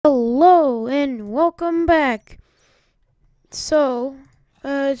welcome back. So,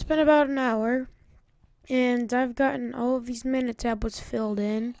 it's been about an hour, and I've gotten all of these mana tablets filled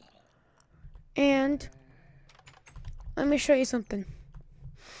in. And let me show you something.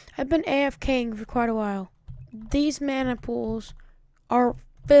 I've been AFKing for quite a while. These mana pools are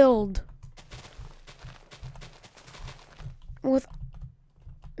filled with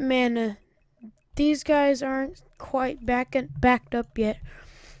mana. These guys aren't quite backed up yet,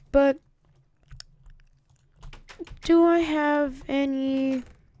 but do I have any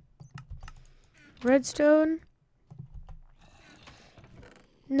redstone?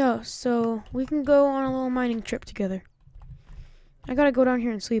 No, so we can go on a little mining trip together. I gotta go down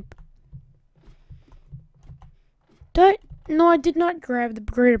here and sleep. No, I did not grab the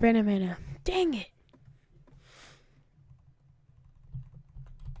greater mana. Dang it.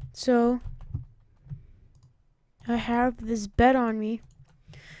 So, I have this bed on me.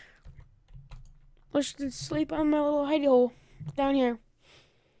 Let's just sleep on my little hidey hole down here.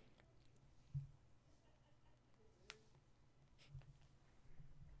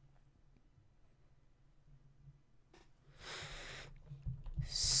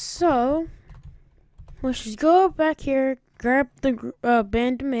 So, let's just go back here, grab the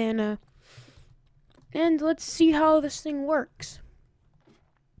band of mana, and let's see how this thing works.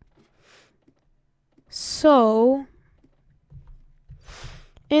 So,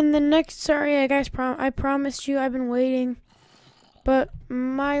 in the next, sorry guys, I promised you I've been waiting, but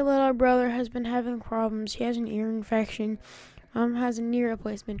my little brother has been having problems. He has an ear infection, has a knee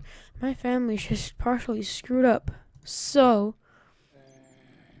replacement. My family's just partially screwed up. So,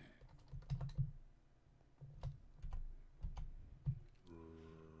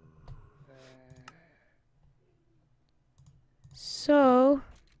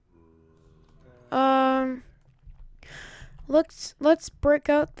 let's break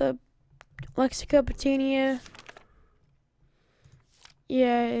out the Lexica Botania.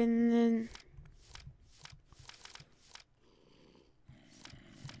 Yeah, and then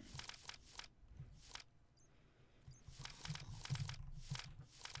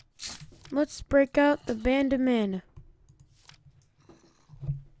let's break out the band of mana.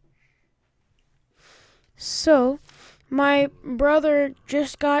 So, my brother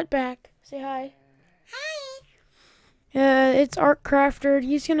just got back. Say hi. It's ArtCrafter.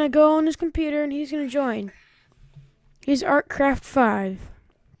 He's gonna go on his computer and he's gonna join. He's ArtCraft 5.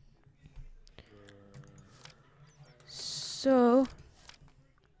 So,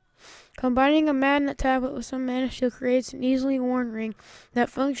 combining a magnet tablet with some mana shield creates an easily worn ring that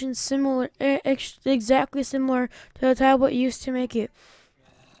functions exactly similar to the tablet used to make it.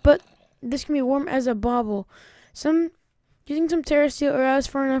 But this can be worn as a bauble. Using some Terra Steel allows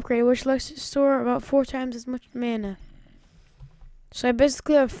for an upgrade, which lets it store about 4 times as much mana. So I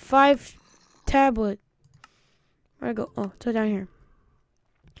basically have 5 tablet. Where'd I go? Oh, it's down here.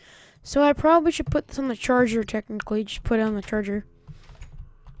 So I probably should put this on the charger, technically. Just put it on the charger.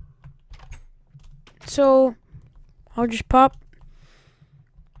 So I'll just pop.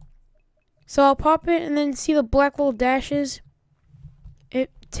 So I'll pop it and then see the black little dashes.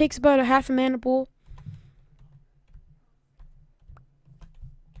 It takes about a half a mana pool.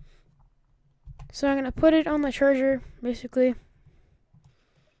 So I'm gonna put it on the charger, basically.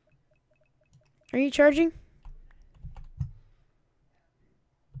 Are you charging?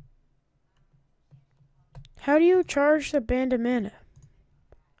 How do you charge the band of mana?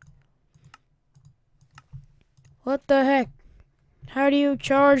 What the heck? How do you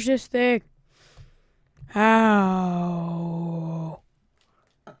charge this thing? How?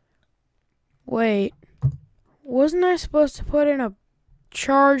 Wait. Wasn't I supposed to put in a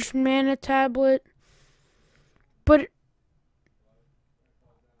charged mana tablet? But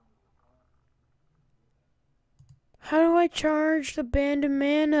how do I charge the band of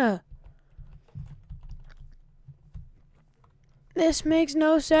mana? This makes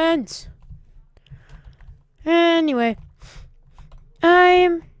no sense. Anyway,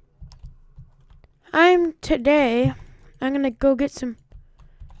 I'm gonna go get some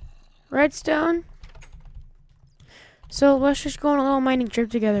redstone. So let's just go on a little mining trip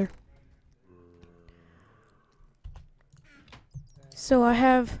together. So I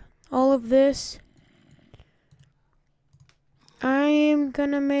have all of this. I'm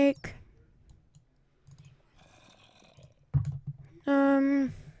gonna make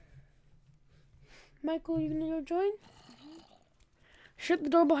Michael, you gonna go join? Shut the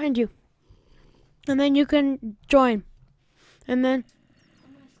door behind you. And then you can join. And then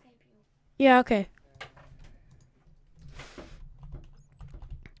I'm gonna Skype you. Yeah, okay.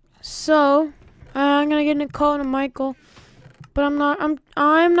 So I'm gonna get a call to Michael But I'm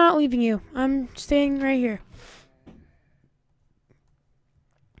not leaving you. I'm staying right here.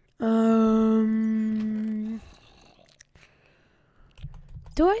 Do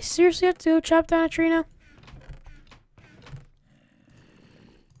I seriously have to go chop down a tree now?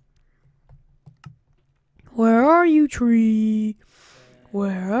 Where are you, tree?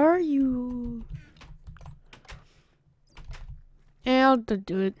 Where are you? And I'll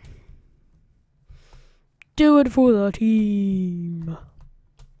do it. Do it for the team.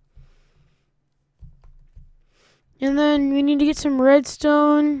 And then we need to get some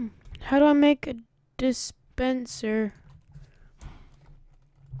redstone. How do I make a dispenser?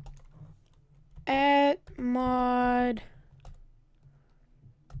 Add mod.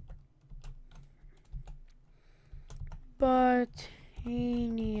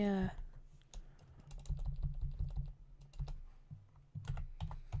 Botania.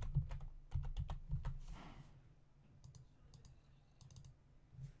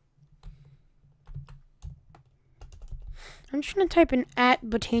 I'm just gonna type in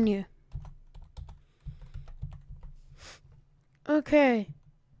 @Botania. Okay.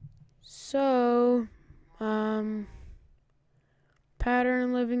 So,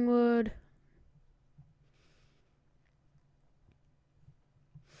 pattern living wood.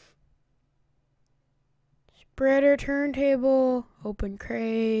 Spreader turntable. Open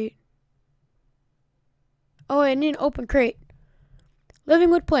crate. Oh, I need an open crate. Living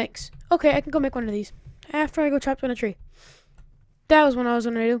wood planks. Okay, I can go make one of these after I go chop down a tree. That was what I was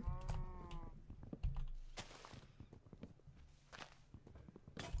gonna do.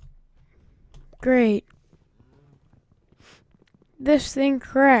 Great. This thing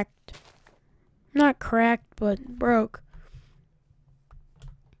cracked. Not cracked, but broke.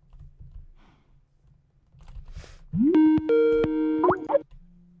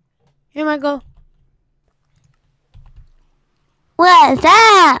 Here, Michael. What's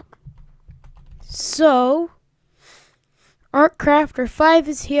up? So, Art Crafter 5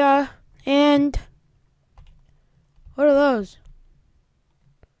 is here, and what are those?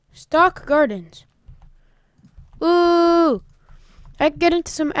 Stock Gardens. Woo! I can get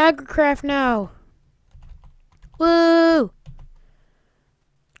into some agricraft now. Woo!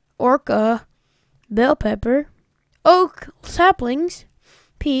 Orca, bell pepper, oak saplings,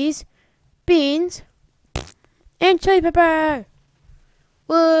 peas, beans, and chili pepper.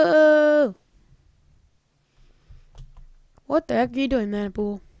 Whoa! What the heck are you doing,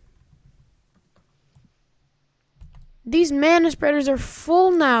 Manipool? These mana spreaders are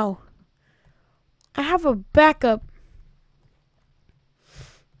full now. I have a backup.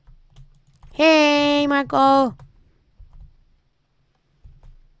 Hey, Michael.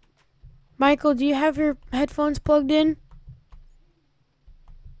 Michael, do you have your headphones plugged in?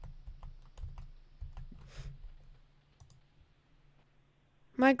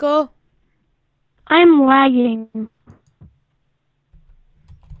 Michael? I'm lagging.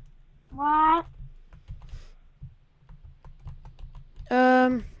 What?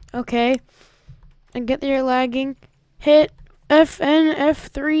 Okay. I get that you're lagging. Hit FN,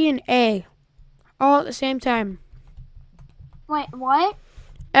 F3, and A. All at the same time. Wait, what?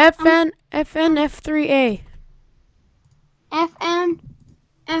 FN, F3, A. FN,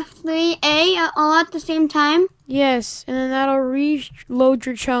 F3A all at the same time? Yes, and then that'll reload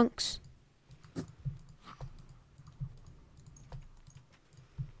your chunks.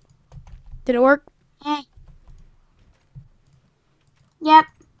 Did it work? Hey. Yep.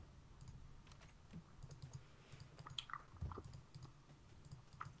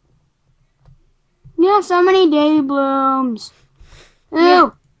 You have so many daily blooms. Ooh. Yeah.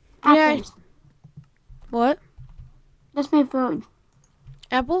 Apples. What? That's my food.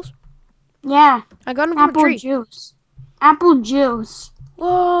 Apples? Yeah. I got them from a Apple tree. juice. Apple juice.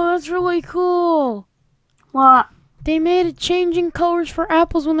 Whoa, that's really cool. What? They made it changing colors for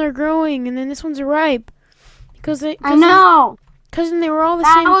apples when they're growing, and then this one's ripe. I know. Because then they were all the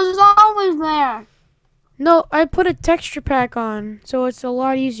That same. was always there. No, I put a texture pack on, so it's a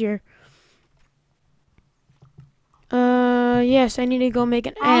lot easier. Yes, I need to go make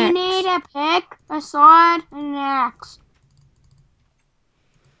an axe. I need a pick, a sword, and an axe.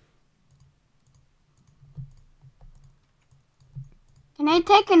 Can I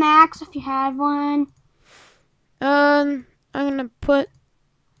take an axe if you have one? I'm gonna put...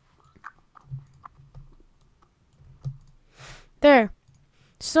 There.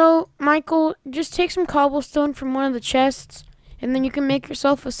 So, Michael, just take some cobblestone from one of the chests, and then you can make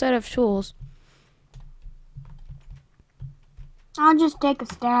yourself a set of tools. I'll just take a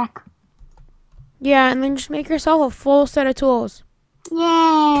stack. Yeah, and then just make yourself a full set of tools. Yay!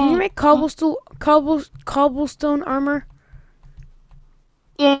 Can you make cobblestone armor?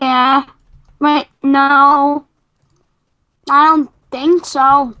 No, I don't think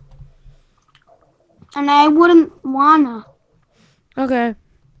so. And I wouldn't wanna. Okay.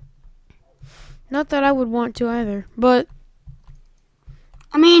 Not that I would want to either, but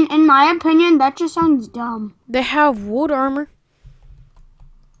I mean, in my opinion, that just sounds dumb. they have wood armor.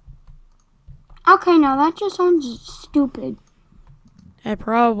 Okay, now that just sounds stupid. It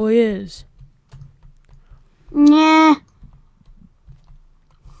probably is. Yeah.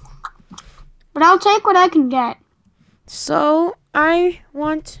 But I'll take what I can get. So, I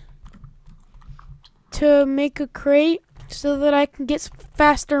want to make a crate so that I can get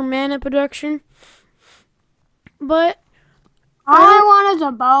faster mana production. But All I want is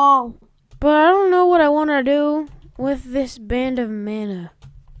a bow. I don't know what I want to do with this band of mana.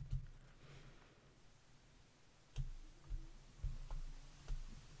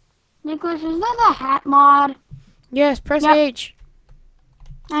 Nicholas, is that the hat mod? Yes, press Yep. H.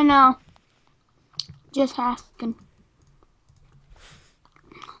 I know. Just asking.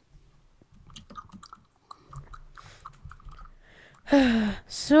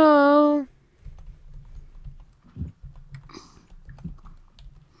 So,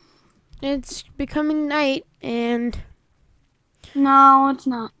 it's becoming night, and No, it's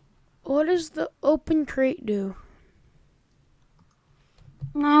not. what does the open crate do?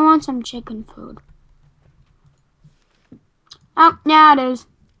 I want some chicken food. Oh, yeah, it is.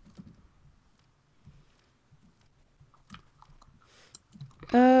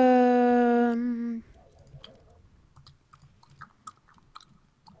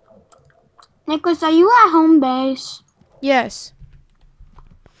 Nicholas, are you at home base? Yes.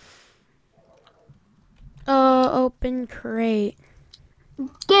 Open crate.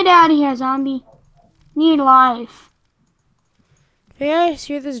 Get out of here, zombie. Need life. Hey, I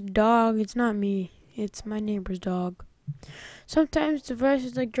hear this dog. It's not me. It's my neighbor's dog. Sometimes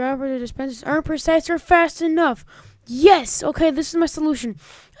devices like drivers or dispensers aren't precise or fast enough. Yes! Okay, this is my solution.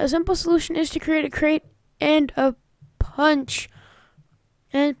 A simple solution is to create a crate and punch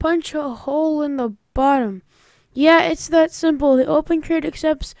a hole in the bottom. Yeah, it's that simple. The open crate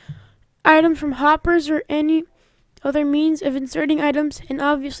accepts items from hoppers or any other means of inserting items and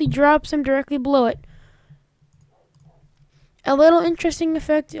obviously drops them directly below it. A little interesting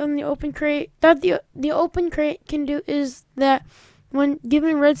effect on the open crate that the open crate can do is that when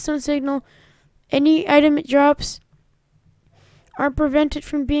given redstone signal, any item it drops are prevented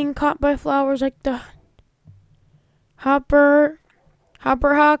from being caught by flowers like the hopper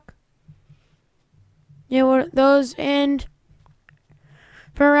hawk. Yeah, what those, and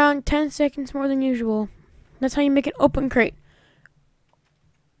for around 10 seconds more than usual. That's how you make an open crate.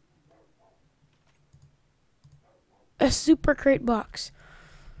 A super crate box.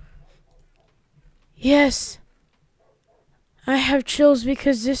 Yes. I have chills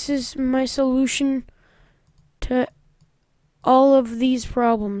because this is my solution to all of these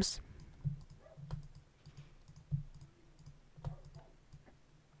problems.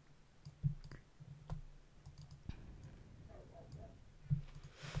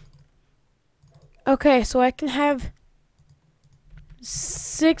 Okay, so I can have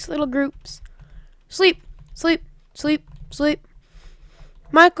 6 little groups. Sleep, sleep, sleep, sleep.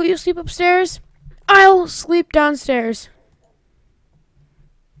 Michael, you sleep upstairs. I'll sleep downstairs.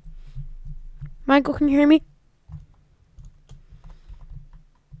 Michael, can you hear me?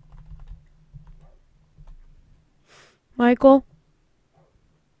 Michael?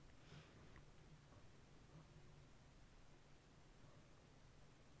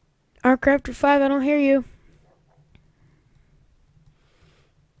 Arcrafter 5, I don't hear you.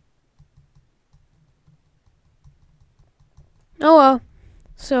 Oh well.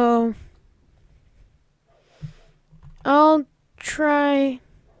 So, I'll try.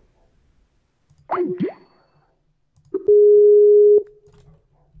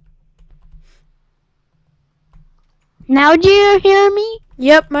 Now do you hear me?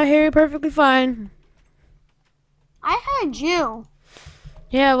 Yep, I hear you perfectly fine. I heard you.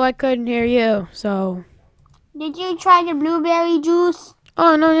 Yeah, well, I couldn't hear you, so. Did you try the blueberry juice?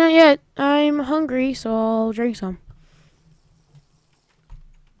 Oh, no, not yet. I'm hungry, so I'll drink some.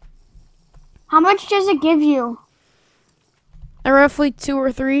 How much does it give you? Roughly 2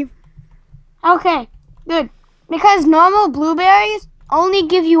 or 3. Okay, good. Because normal blueberries only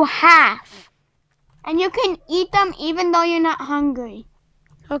give you half. And you can eat them even though you're not hungry.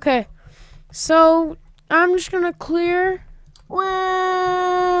 Okay, so I'm just gonna clear.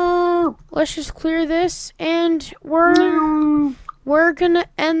 Woo! Let's just clear this, and we're gonna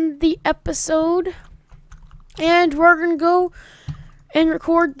end the episode, and we're gonna go and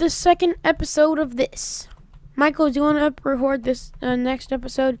record the second episode of this. Michael, do you want to record this next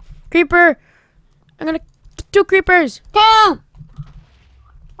episode? Creeper, I'm gonna... 2 creepers! 2!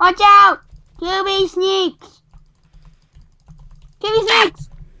 Watch out! QB sneaks! QB sneaks!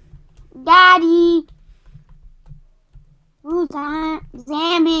 Daddy! Ooh,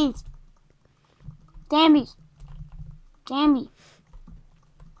 zombies! Zombies! Zombie!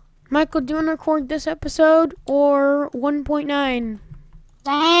 Michael, do you want to record this episode or 1.9?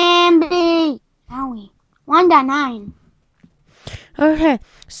 Zombie! Owie. 1.9. Okay,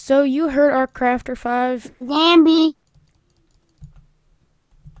 so you heard our Crafter 5. Zombie!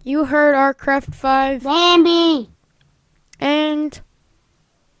 You heard our Craft 5. Zombie! And...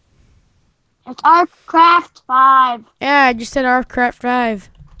 It's our Craft 5. yeah, I just said our Craft 5.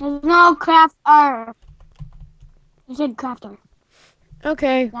 There's no Crafter. I said Crafter.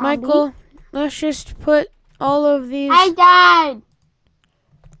 Okay, Zombie? Michael, let's just put all of these... I died!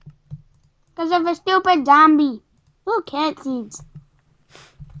 Because of a stupid zombie. Ooh, cat seeds.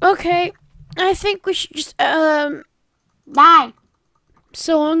 Okay, I think we should just, Die.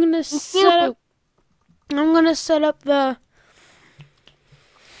 so I'm gonna set up the...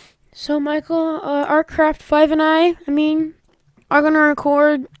 So Michael, our Craft 5 and I are gonna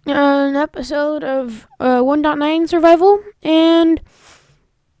record an episode of 1.9 survival, and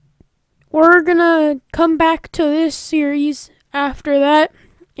we're gonna come back to this series after that,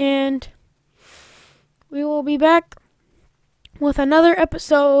 and we will be back with another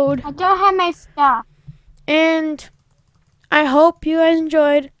episode. I don't have my stuff. And I hope you guys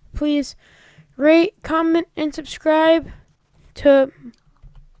enjoyed. Please rate, comment, and subscribe to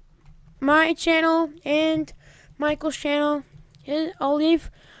my channel and Michael's channel. I'll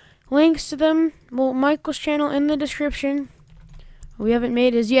leave links to them. Well, Michael's channel in the description. We haven't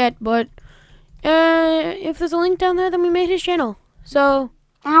made his yet, but if there's a link down there, then we made his channel. So,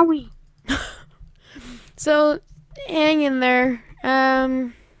 Owie. so hang in there.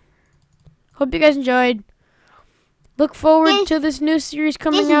 Hope you guys enjoyed. Look forward to this new series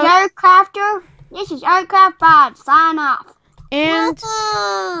coming This out. is our Crafter. This is our Craft 5. Sign off. And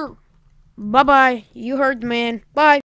Woohoo! bye-bye. You heard the man. Bye.